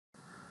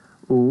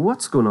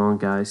What's going on,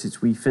 guys? It's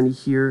WeeFinney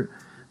here,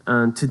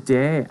 and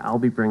today I'll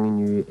be bringing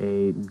you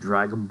a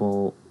Dragon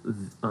Ball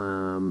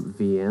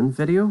VN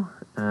video.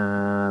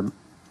 The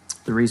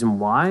reason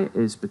why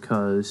is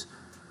because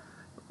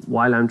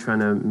while I'm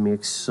trying to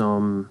make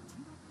some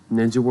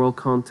Ninja World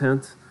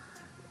content,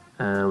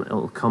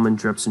 it'll come in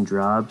drips and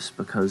drabs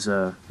because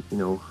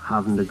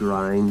having to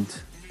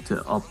grind to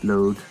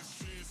upload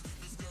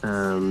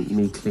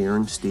me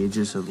clearing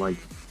stages of like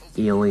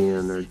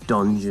alien or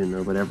dungeon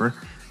or whatever,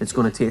 it's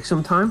going to take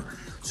some time.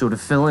 So to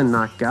fill in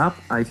that gap,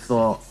 I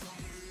thought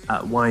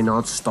why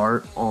not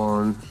start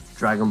on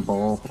Dragon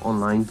Ball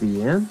Online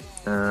VN.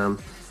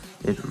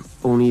 It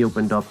only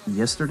opened up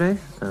yesterday,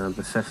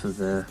 the 5th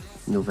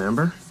of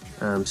November,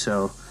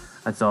 so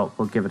I thought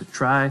we'll give it a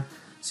try,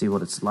 see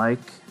what it's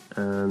like.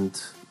 And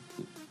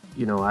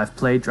I've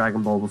played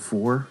Dragon Ball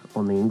before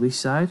on the English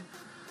side,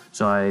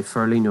 so I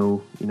fairly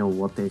know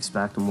what they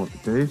expect and what to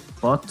do.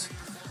 But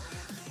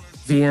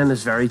VN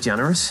is very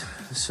generous,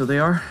 so they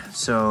are.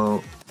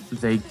 So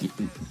they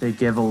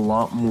give a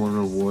lot more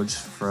rewards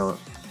for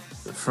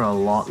a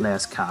lot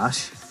less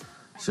cash.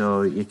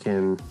 So you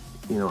can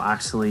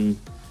actually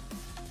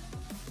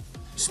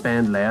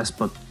spend less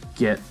but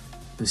get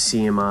the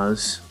same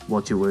as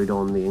what you would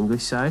on the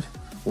English side,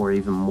 or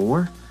even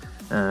more.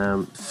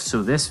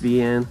 So this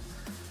VN,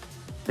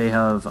 they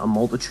have a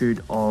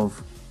multitude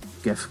of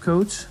gift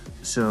codes.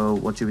 So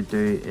what you would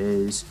do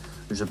is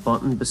there's a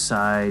button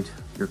beside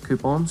your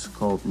coupons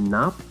called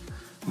NAP,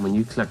 and when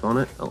you click on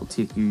it, it'll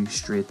take you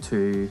straight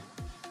to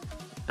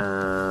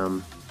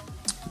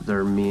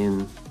their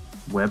main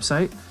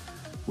website.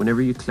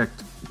 Whenever you click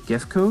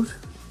gift code,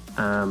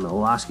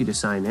 it'll ask you to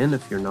sign in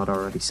if you're not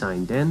already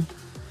signed in,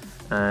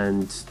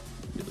 and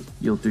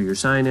you'll do your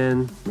sign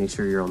in, make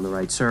sure you're on the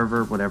right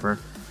server, whatever,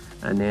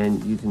 and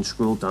then you can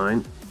scroll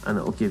down and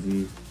it'll give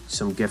you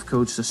some gift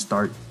codes to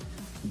start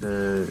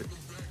your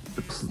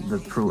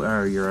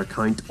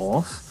account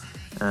off.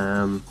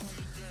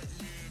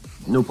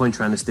 No point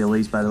trying to steal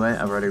these, by the way,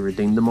 I've already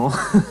redeemed them all.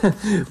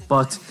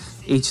 But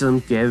each of them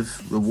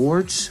give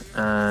rewards,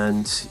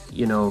 and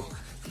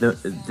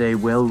they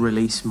will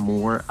release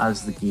more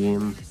as the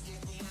game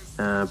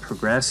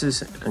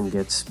progresses and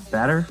gets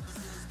better,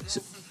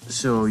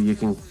 so you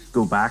can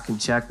go back and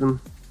check them.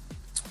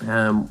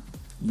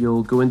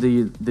 You'll go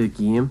into the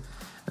game,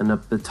 and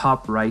at the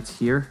top right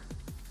here,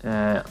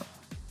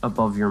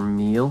 above your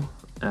meal,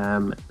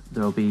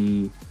 there'll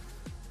be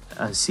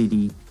a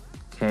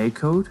CDK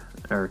code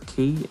or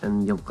key,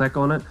 and you'll click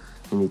on it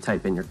and you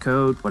type in your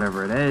code,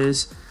 whatever it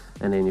is,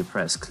 and then you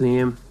press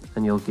claim,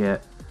 and you'll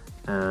get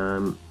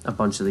a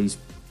bunch of these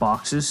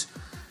boxes.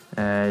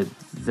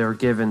 They're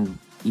given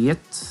 8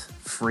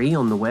 free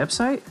on the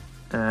website,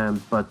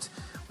 but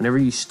whenever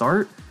you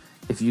start,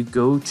 if you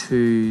go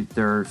to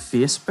their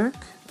Facebook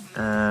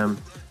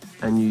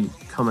and you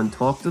come and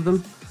talk to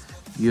them,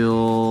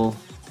 you'll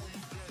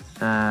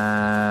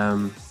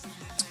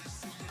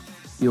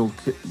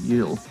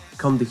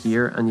come to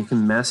here and you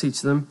can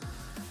message them,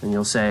 and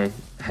you'll say,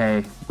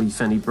 hey,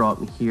 WeeFinney brought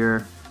me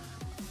here,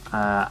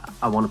 I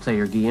want to play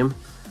your game,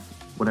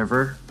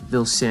 whatever.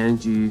 They'll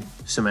send you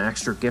some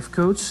extra gift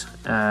codes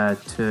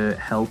to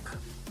help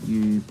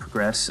you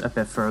progress a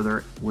bit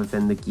further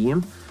within the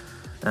game.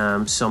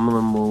 Some of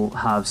them will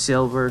have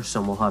silver,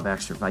 some will have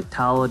extra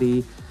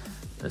vitality,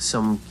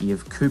 some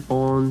give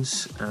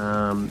coupons.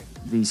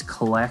 These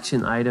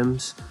collection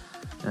items,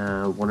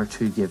 1 or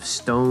 2 give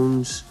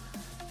stones.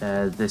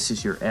 This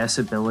is your S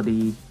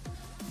ability.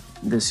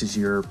 This is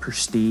your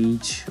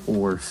prestige,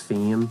 or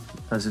fame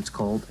as it's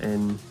called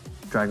in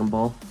Dragon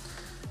Ball.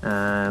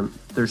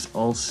 There's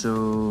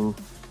also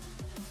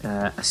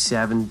a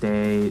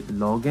 7-day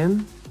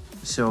login,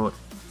 so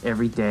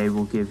every day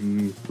will give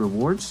you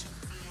rewards.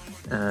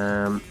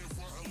 The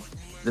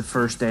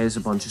first day is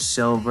a bunch of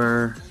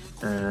silver,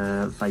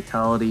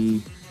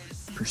 vitality,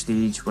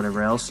 prestige,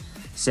 whatever else.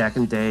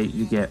 Second day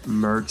you get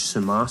merge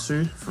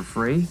Samasu for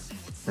free.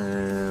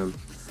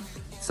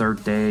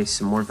 Third day,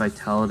 some more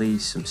vitality,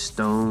 some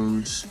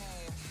stones.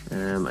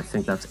 I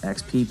think that's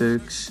XP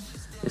books.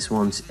 This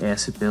one's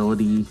S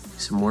ability,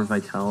 some more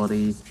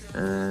vitality,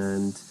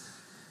 and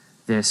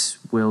this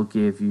will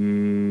give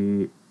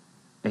you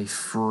a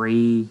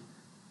free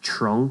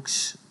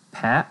Trunks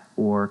pet,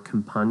 or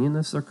companion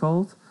as they're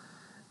called.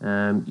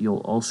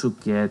 You'll also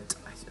get,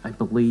 I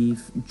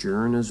believe,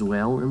 Jiren as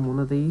well in one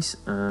of these,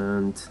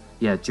 and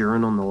yeah,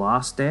 Jiren on the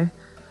last day.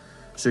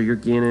 So you're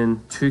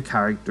gaining 2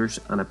 characters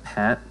and a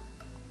pet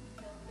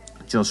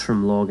just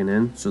from logging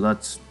in, so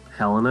that's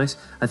hella nice.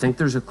 I think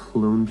there's a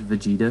cloned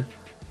Vegeta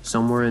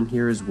somewhere in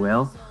here as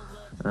well.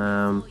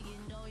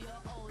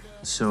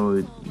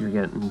 So you're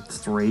getting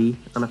 3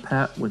 and a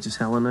pet, which is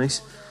hella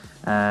nice.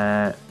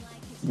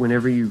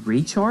 Whenever you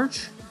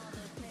recharge,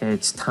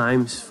 it's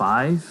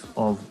 ×5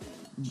 of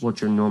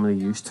what you're normally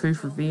used to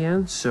for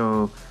VN.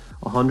 So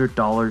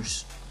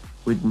 $100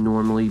 would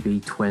normally be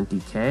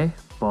 20k,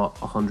 but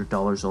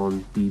 $100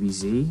 on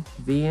DBZ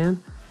VN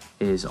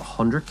is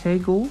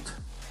 100k gold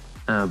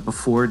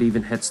before it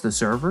even hits the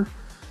server.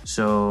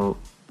 So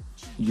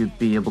you'd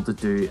be able to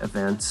do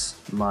events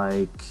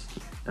like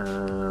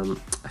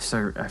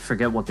I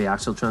forget what the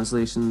actual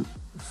translation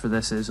for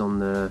this is on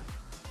the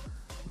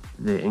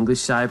English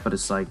side, but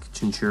it's like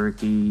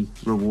Chinchuriki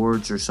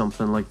rewards or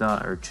something like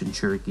that, or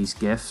Chinchuriki's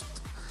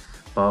gift.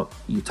 But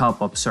you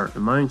top up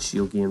certain amounts,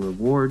 you'll gain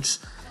rewards.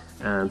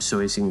 So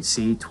as you can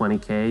see,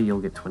 20k,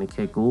 you'll get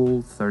 20k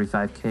gold.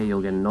 35k,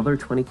 you'll get another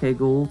 20k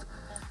gold.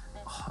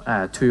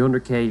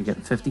 200k, you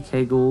get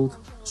 50k gold.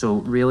 So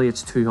really,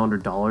 it's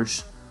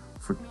 $200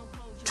 for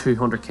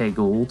 200k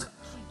gold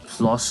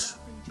plus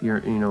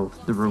your,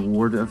 the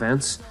reward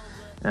events.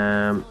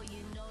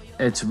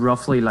 It's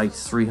roughly like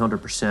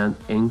 300%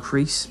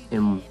 increase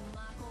in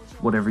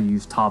whatever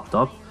you've topped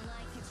up.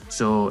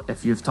 So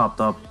if you've topped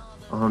up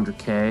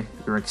 100k,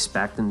 you're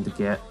expecting to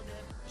get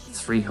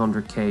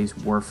 300k's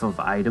worth of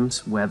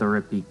items, whether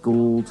it be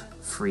gold,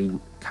 free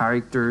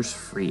characters,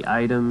 free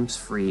items,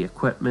 free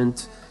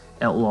equipment.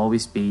 It will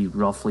always be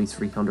roughly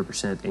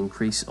 300%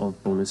 increase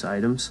of bonus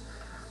items.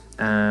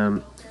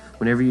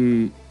 Whenever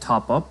you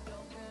top up,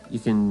 you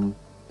can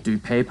do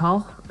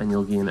PayPal and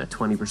you'll gain a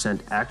 20%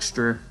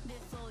 extra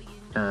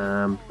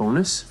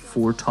bonus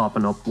for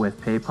topping up with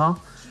PayPal.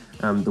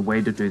 The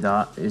way to do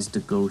that is to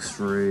go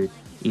through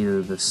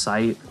either the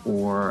site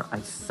or I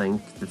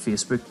think the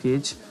Facebook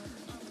page,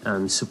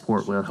 and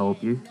support will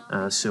help you.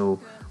 So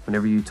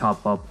whenever you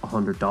top up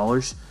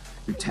 $100,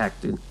 you're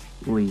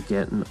technically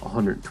getting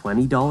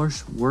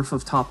 $120 worth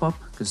of top up,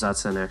 because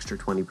that's an extra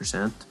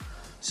 20%.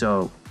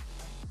 So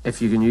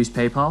if you can use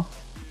PayPal,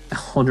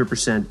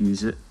 100%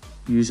 use it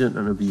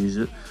and abuse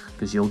it,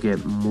 because you'll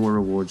get more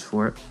rewards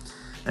for it.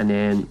 And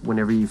then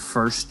whenever you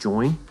first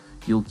join,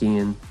 you'll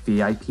gain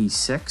VIP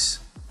 6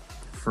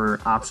 for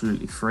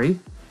absolutely free.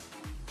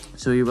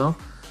 So you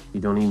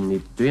don't even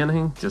need to do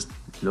anything, just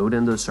load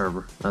into the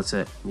server. That's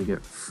it. You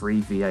get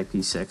free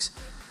VIP 6.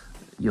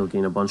 You'll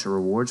gain a bunch of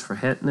rewards for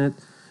hitting it.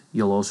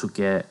 You'll also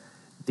get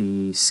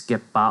the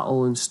skip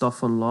battle and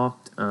stuff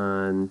unlocked,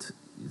 and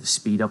the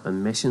speed up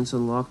and missions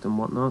unlocked and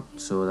whatnot.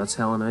 So that's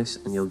hella nice.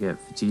 And you'll get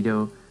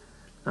Vegito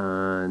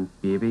and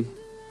Baby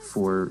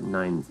for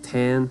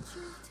 9-10.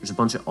 There's a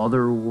bunch of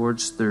other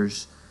rewards.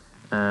 There's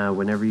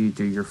whenever you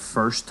do your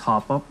first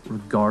top up,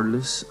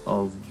 regardless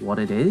of what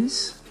it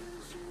is,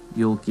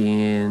 you'll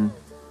gain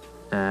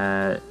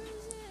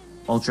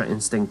Ultra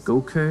Instinct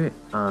Goku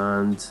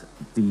and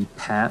the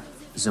pet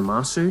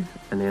Zamasu,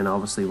 and then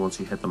obviously once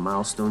you hit the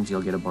milestones,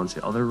 you'll get a bunch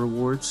of other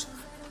rewards.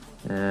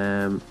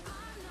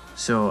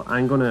 So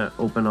I'm gonna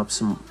open up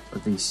some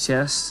of these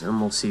chests and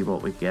we'll see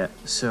what we get.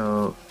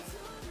 So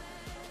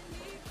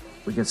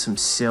we get some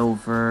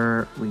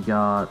silver,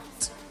 I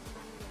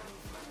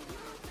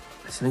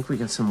think we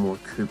get some more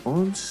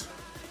coupons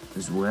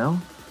as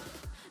well.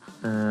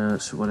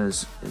 So what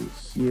is in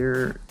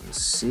here?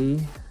 Let's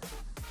see.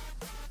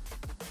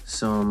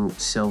 Some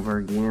silver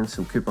again,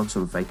 some coupons,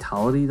 some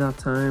vitality that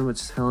time,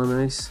 which is hella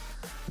nice.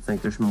 I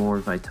think there's more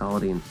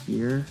vitality in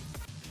here.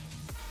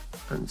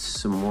 And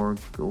some more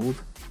gold.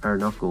 Or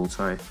not gold,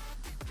 sorry.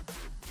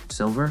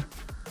 Silver.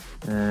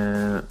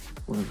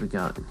 What have we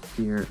got in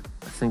here?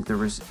 I think there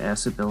was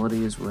S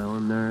ability as well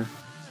in there.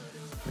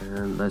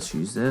 And let's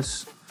use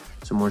this.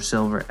 Some more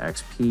silver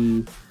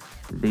XP.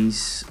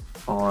 These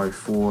are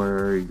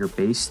for your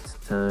base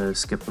to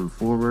skip them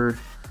forward.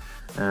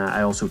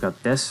 I also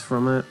got this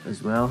from it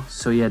as well.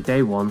 So yeah,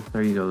 day one,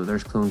 there you go.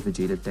 There's Clone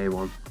Vegeta day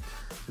one.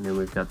 And then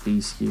we've got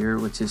these here,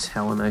 which is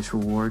hella nice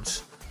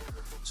rewards.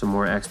 Some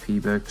more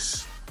XP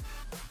books.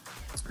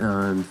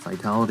 And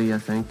vitality, I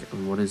think.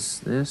 And what is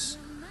this?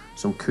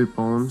 Some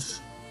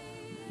coupons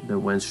that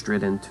went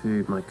straight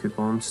into my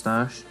coupon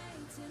stash.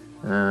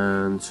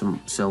 And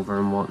some silver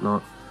and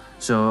whatnot.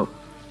 So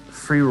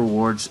free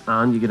rewards,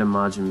 and you get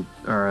Majin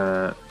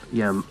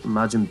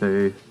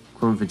Buu,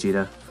 Clone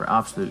Vegeta for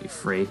absolutely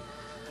free.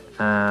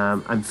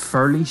 I'm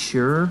fairly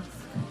sure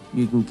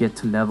you can get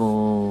to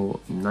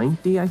level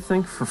 90, I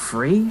think, for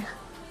free,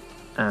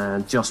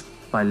 just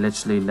by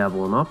literally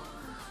leveling up.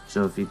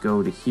 So if you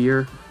go to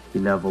here,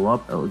 you level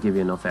up, it'll give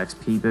you enough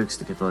XP books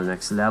to get to the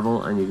next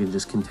level, and you can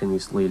just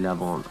continuously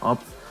level on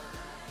up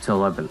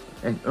till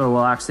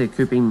actually it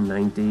could be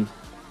 90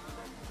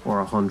 or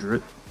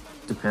 100,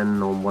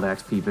 depending on what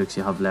XP books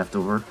you have left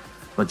over.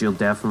 But you'll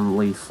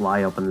definitely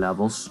fly up in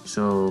levels,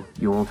 so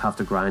you won't have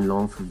to grind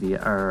long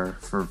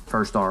for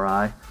first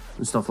RI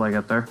and stuff like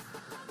that there.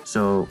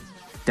 So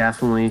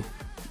definitely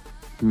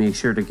make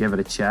sure to give it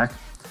a check.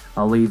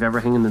 I'll leave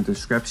everything in the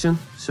description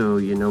so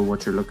you know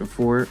what you're looking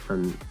for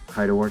and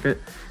how to work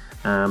it.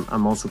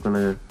 I'm also going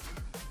to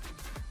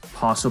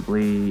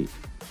possibly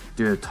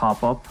do a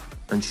top up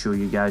and show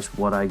you guys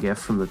what I get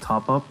from the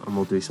top up, and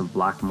we'll do some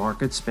black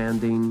market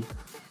spending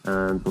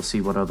and we'll see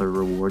what other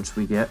rewards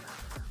we get.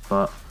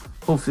 But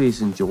hopefully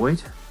you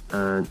enjoyed,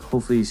 and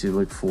hopefully you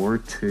look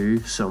forward to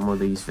some of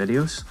these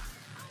videos,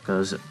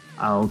 because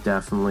I'll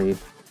definitely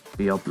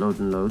be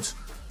uploading loads.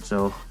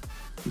 So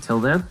until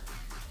then,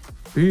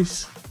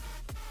 peace.